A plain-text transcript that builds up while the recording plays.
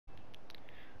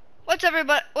What's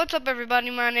everybody? What's up, everybody?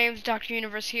 My name's Dr.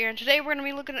 Universe here, and today we're gonna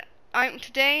be looking at.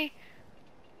 I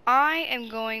am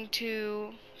going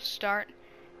to start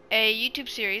a YouTube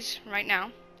series right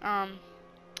now.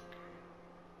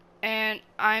 And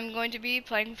I'm going to be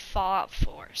playing Fallout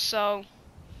 4. So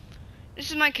this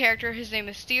is my character. His name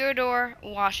is Theodore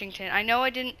Washington. I know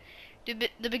I didn't do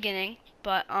the beginning,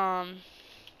 but I'm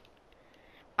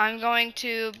going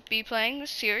to be playing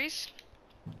this series.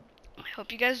 I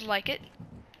hope you guys like it,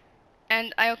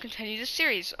 and I'll continue this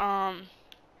series.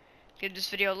 Give this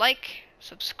video a like,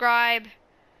 subscribe,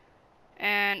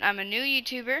 and I'm a new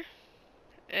YouTuber.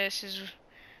 This is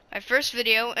my first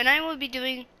video, and I will be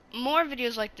doing more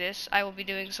videos like this. I will be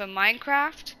doing some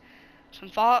Minecraft, some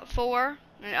Fallout 4,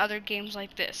 and other games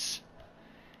like this.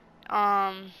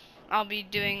 I'll be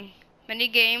doing many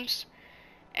games,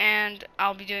 and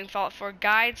I'll be doing Fallout 4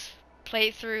 guides,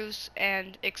 playthroughs,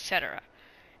 and etc.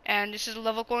 And this is a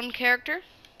level 1 character,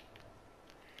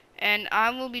 and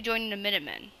I will be joining the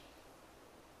Minutemen.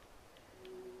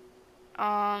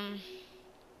 I'll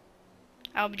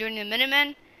be joining the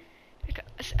Minutemen.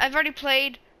 I've already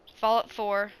played Fallout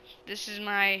 4. This is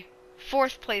my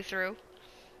 4th playthrough,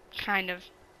 kind of.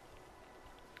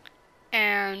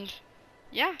 And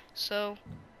yeah, so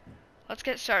let's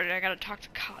get started. I gotta talk to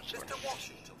Codsworth. Mr.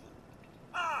 Washington.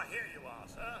 Ah, here you are,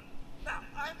 sir. Now,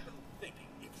 I've been thinking,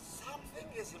 if something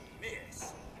is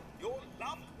amiss, your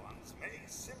loved ones may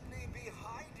simply be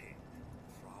hiding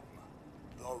from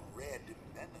the Red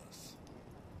Menace.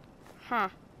 Huh.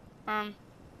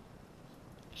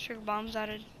 Sugar bombs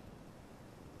added.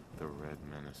 The Red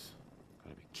Menace.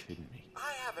 Gotta be kidding me.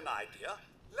 I have an idea.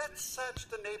 Let's search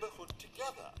the neighborhood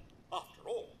together. After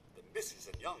all, the missus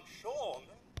and young Sean...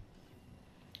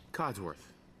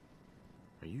 Codsworth.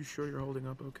 Are you sure you're holding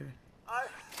up okay?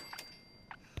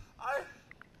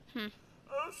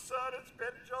 Oh, sir, it's been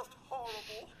just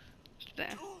horrible. There.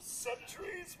 2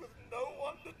 centuries with no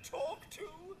one to talk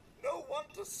to, no one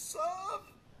to serve.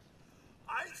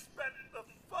 I spent the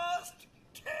first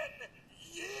 10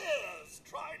 years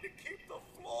trying to keep the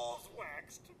floors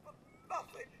waxed, but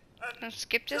nothing. And I'll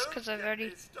skip this because I've already.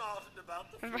 this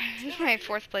This is my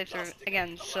 4th playthrough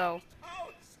again, so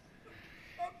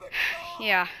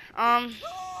yeah. How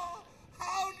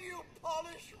do you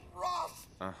polish rust?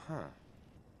 Uh-huh.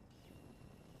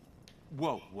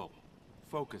 Whoa.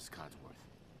 Focus, Codsworth.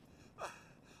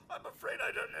 I'm afraid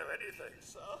I don't know anything,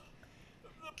 sir. The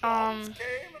bombs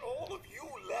came and all of you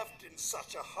left in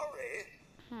such a hurry.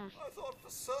 I thought for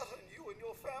certain you and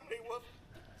your family were...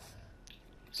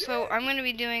 So I'm going to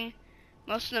be doing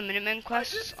most of the Minutemen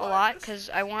quests a lot because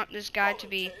I want this guy to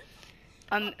be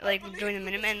like join the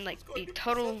Minutemen, like be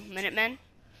total Minutemen,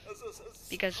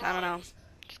 because I don't know,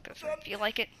 just because I feel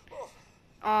like it.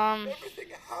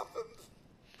 Everything happened.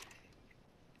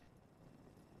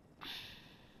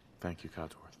 Thank you,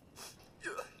 Codsworth.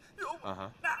 Now,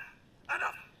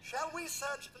 enough. Shall we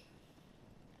search the...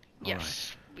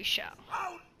 Yes, we shall.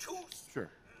 How to... Sure.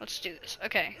 Let's do this.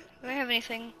 Okay. Do I have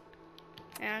anything?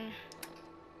 And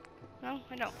no,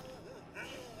 I don't.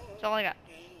 That's all I got.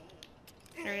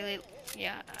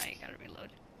 Yeah, I gotta reload.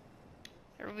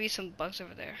 There will be some bugs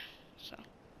over there. So,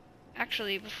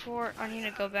 actually, before I need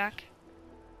to go back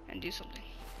and do something.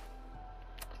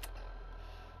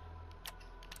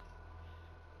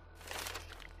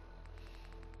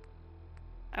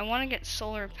 I want to get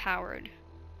solar powered.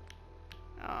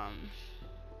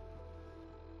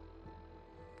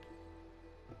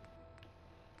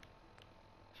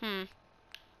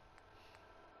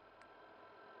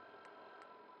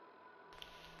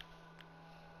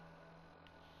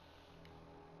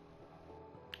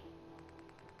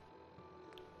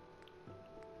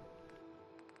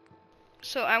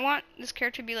 So I want this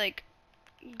character to be like,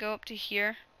 go up to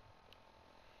here.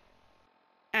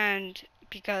 And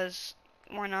because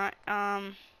why not?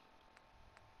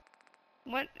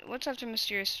 What's after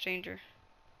Mysterious Stranger?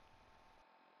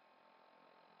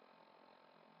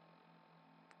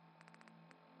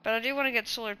 But I do want to get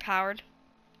solar powered,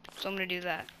 so I'm gonna do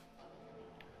that.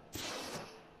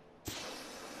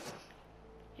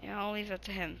 Yeah, I'll leave that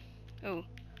to him. Ooh,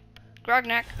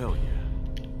 Grognak. Hell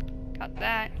yeah. Got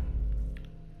that.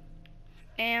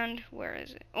 And where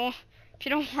is it? Oh, if you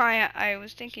know why I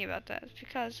was thinking about that, it's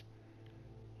because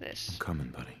this. I'm coming,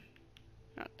 buddy.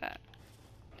 Not that.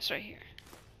 It's right here.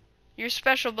 Your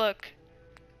special book,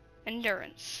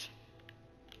 Endurance.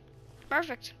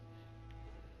 Perfect.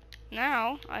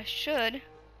 Now I should.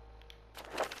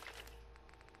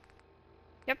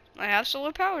 Yep, I have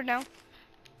solar power now.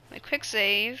 My quick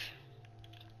save.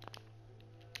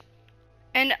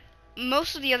 And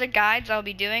most of the other guides I'll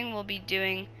be doing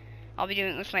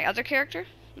with my other character.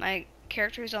 My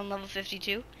character is on level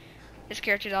 52. His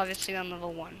character is obviously on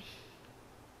level 1.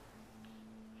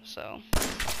 So.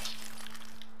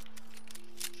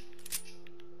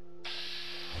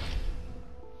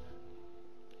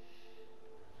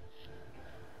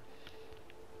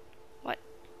 What?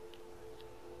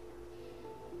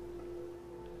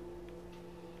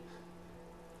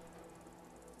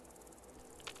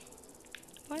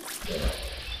 What?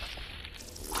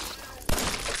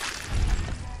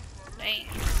 Dang.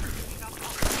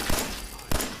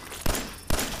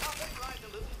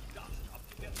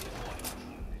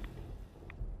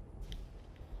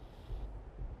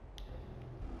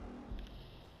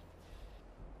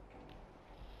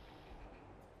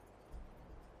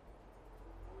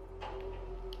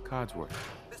 Codsworth.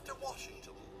 Mr.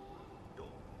 Washington, your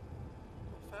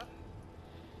family?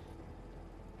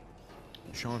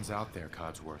 Sean's out there,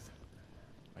 Codsworth.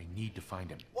 I need to find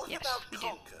him. What Yes, about we do.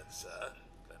 Concord, sir?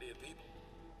 Plenty of people.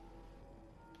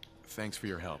 Thanks for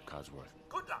your help, Codsworth.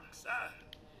 Good luck, sir.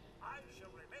 I shall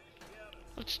remain here.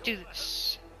 Let's do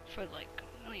this for like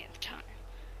a millionth time.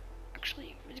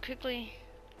 Actually, really quickly,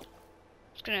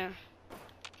 just gonna.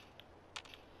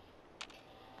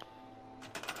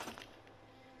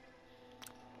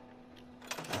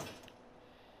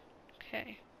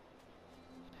 Okay.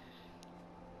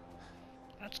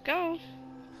 Let's go.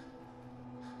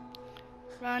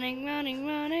 Running, running,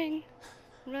 running.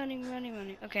 Running, running,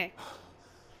 running. Okay.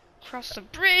 Cross the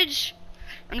bridge.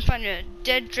 I'm gonna find a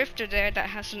dead drifter there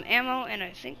that has some ammo and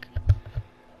I think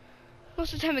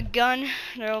most of the time a gun.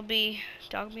 There'll be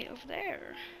dog meat over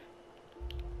there.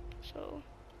 So.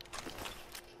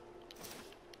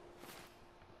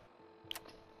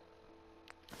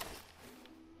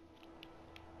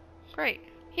 Great.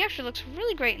 He actually looks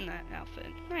really great in that outfit.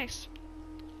 Nice.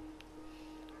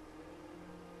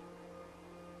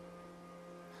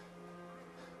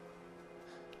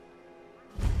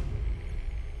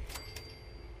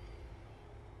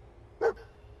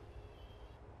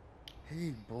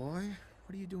 Hey, boy.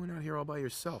 What are you doing out here all by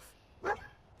yourself?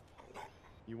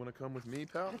 You want to come with me,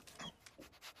 pal?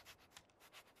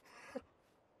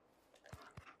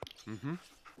 Mm-hmm.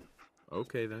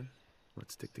 Okay, then.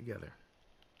 Let's stick together.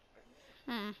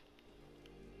 Hmm.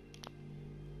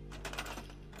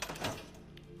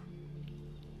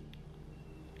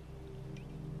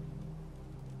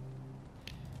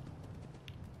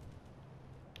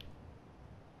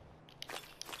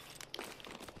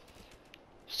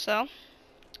 So,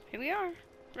 here we are.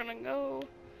 We're gonna go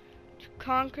to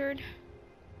Concord.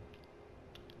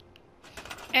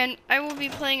 And I will be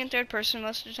playing in third person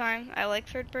most of the time. I like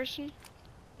third person.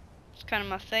 It's kind of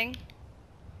my thing.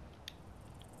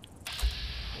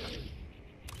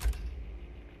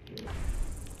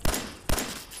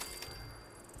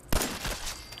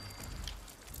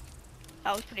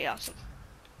 That was pretty awesome.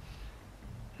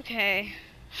 Okay.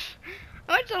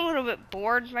 I might be a little bit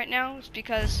bored right now. It's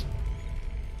because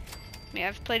I mean,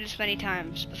 I've played this many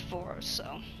times before,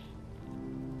 so.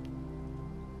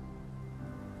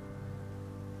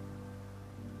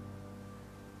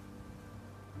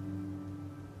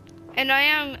 And I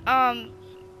am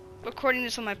recording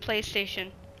this on my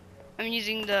PlayStation. I'm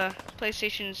using the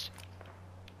PlayStation's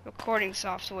recording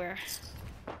software.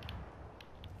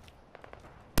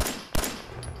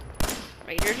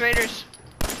 Raiders.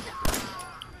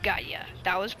 Got ya.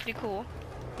 That was pretty cool.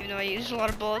 Even though I used a lot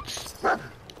of bullets.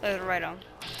 That was right on.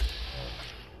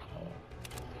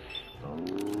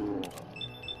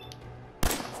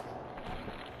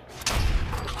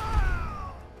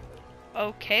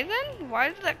 Okay then? Why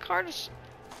did that car just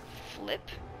flip?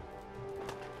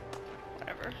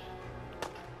 Whatever.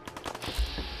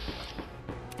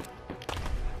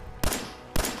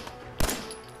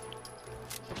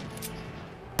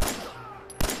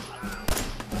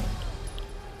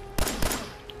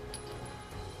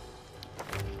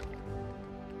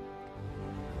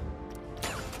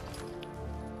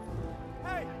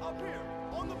 Hey, up here,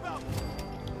 on the balcony.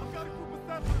 I've got a group of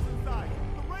settlers inside.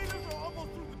 The raiders are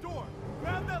almost through the door.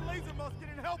 Grab that laser musket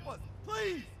and help us,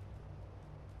 please!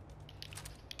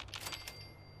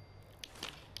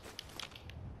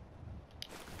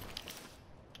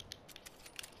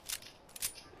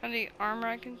 And the armor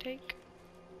I can take?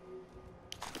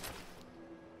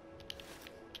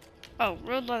 Oh,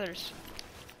 road leathers.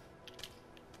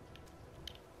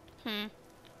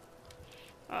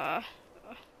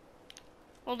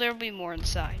 Well, there'll be more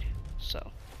inside,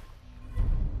 so.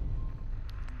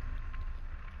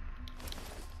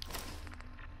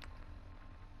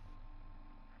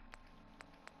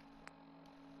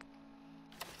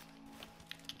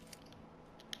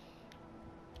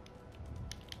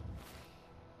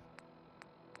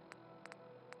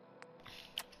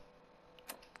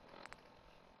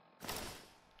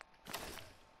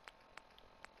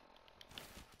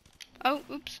 Oh,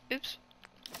 oops, oops.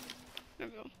 There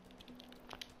we go.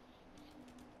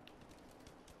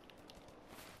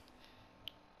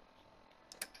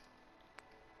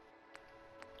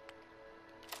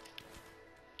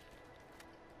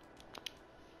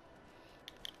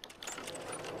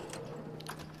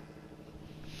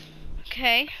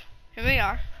 Okay, here we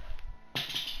are.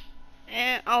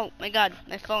 And, oh my god,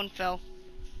 my phone fell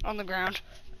on the ground.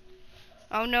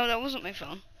 Oh no, that wasn't my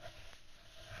phone.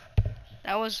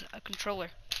 That was a controller.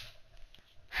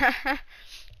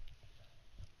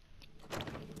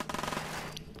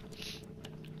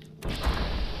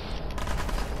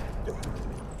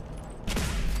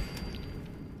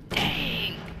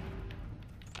 Dang.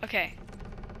 Okay.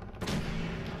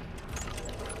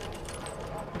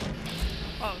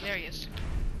 Oh, there he is.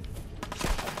 I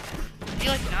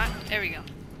feel like not. There we go.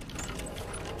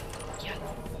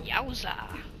 Yowza.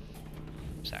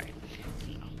 Sorry.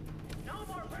 No.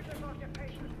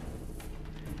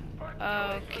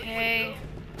 Okay.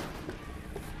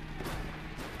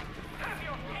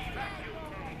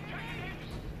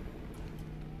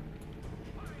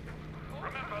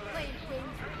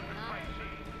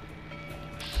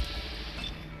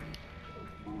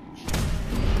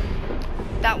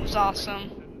 That was awesome.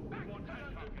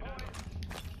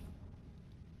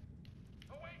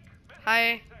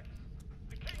 Hi.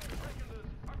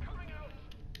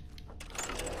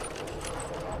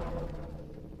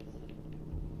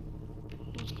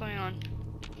 What's going on?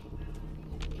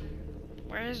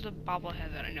 Where is the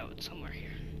bobblehead that I know it's somewhere here?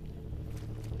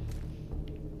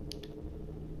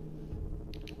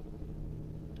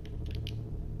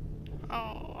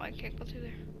 Oh, I can't go through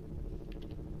there.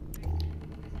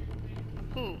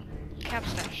 Ooh, cap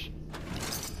stash.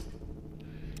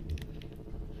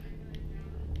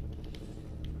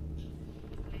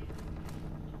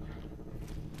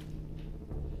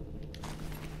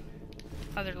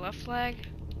 Other left flag.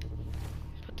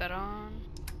 Put that on.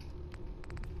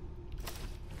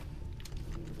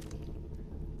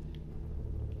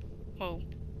 Whoa.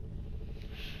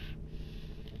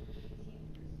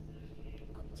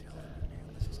 I'm telling you, man,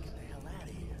 let's just get the hell out of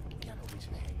here. We got no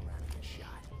reason to hang around and get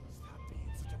shot. Stop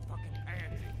being such a fucking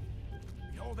pansy.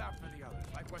 We hold out for the others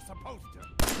like we're supposed to.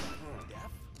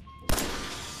 Deaf?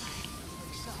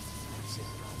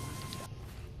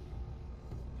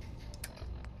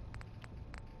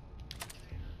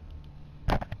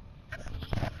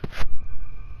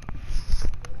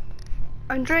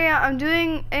 Andrea, I'm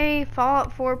doing a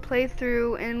Fallout 4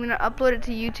 playthrough and I'm gonna upload it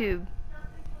to YouTube.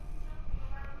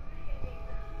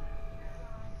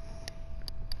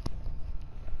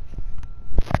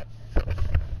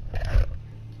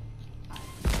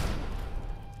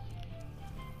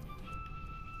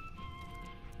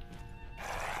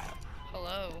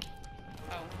 Hello.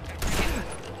 Oh,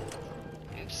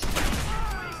 oops.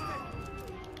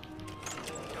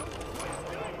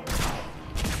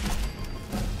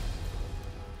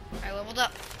 I leveled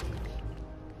up.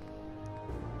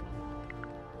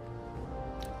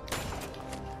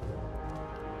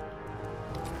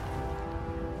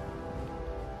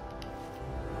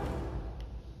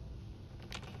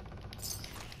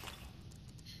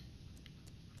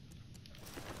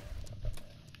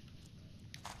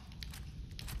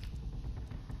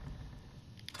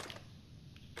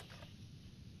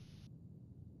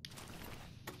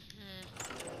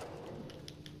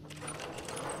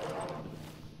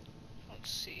 Let's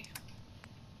see.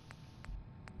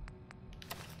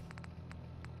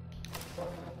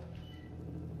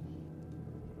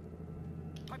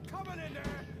 I'm coming in there,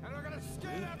 and I'm gonna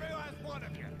skin every last one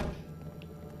of you.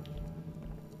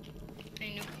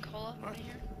 Any Nuka-Cola in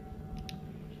here?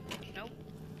 Nope.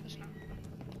 It's not.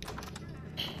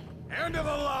 End of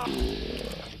the line.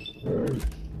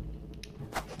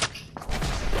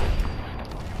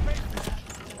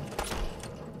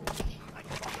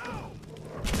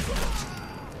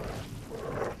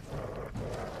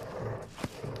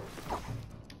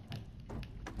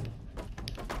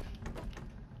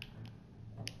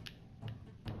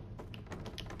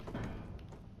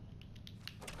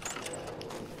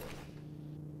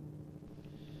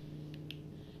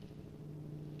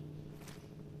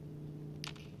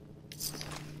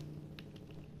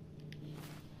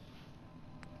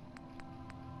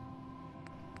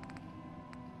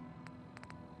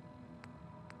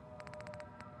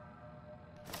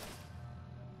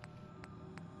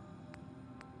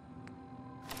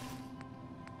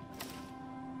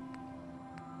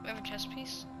 We have a chest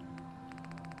piece?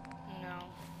 No.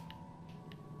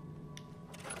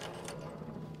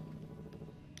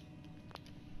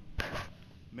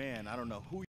 Man, I don't know who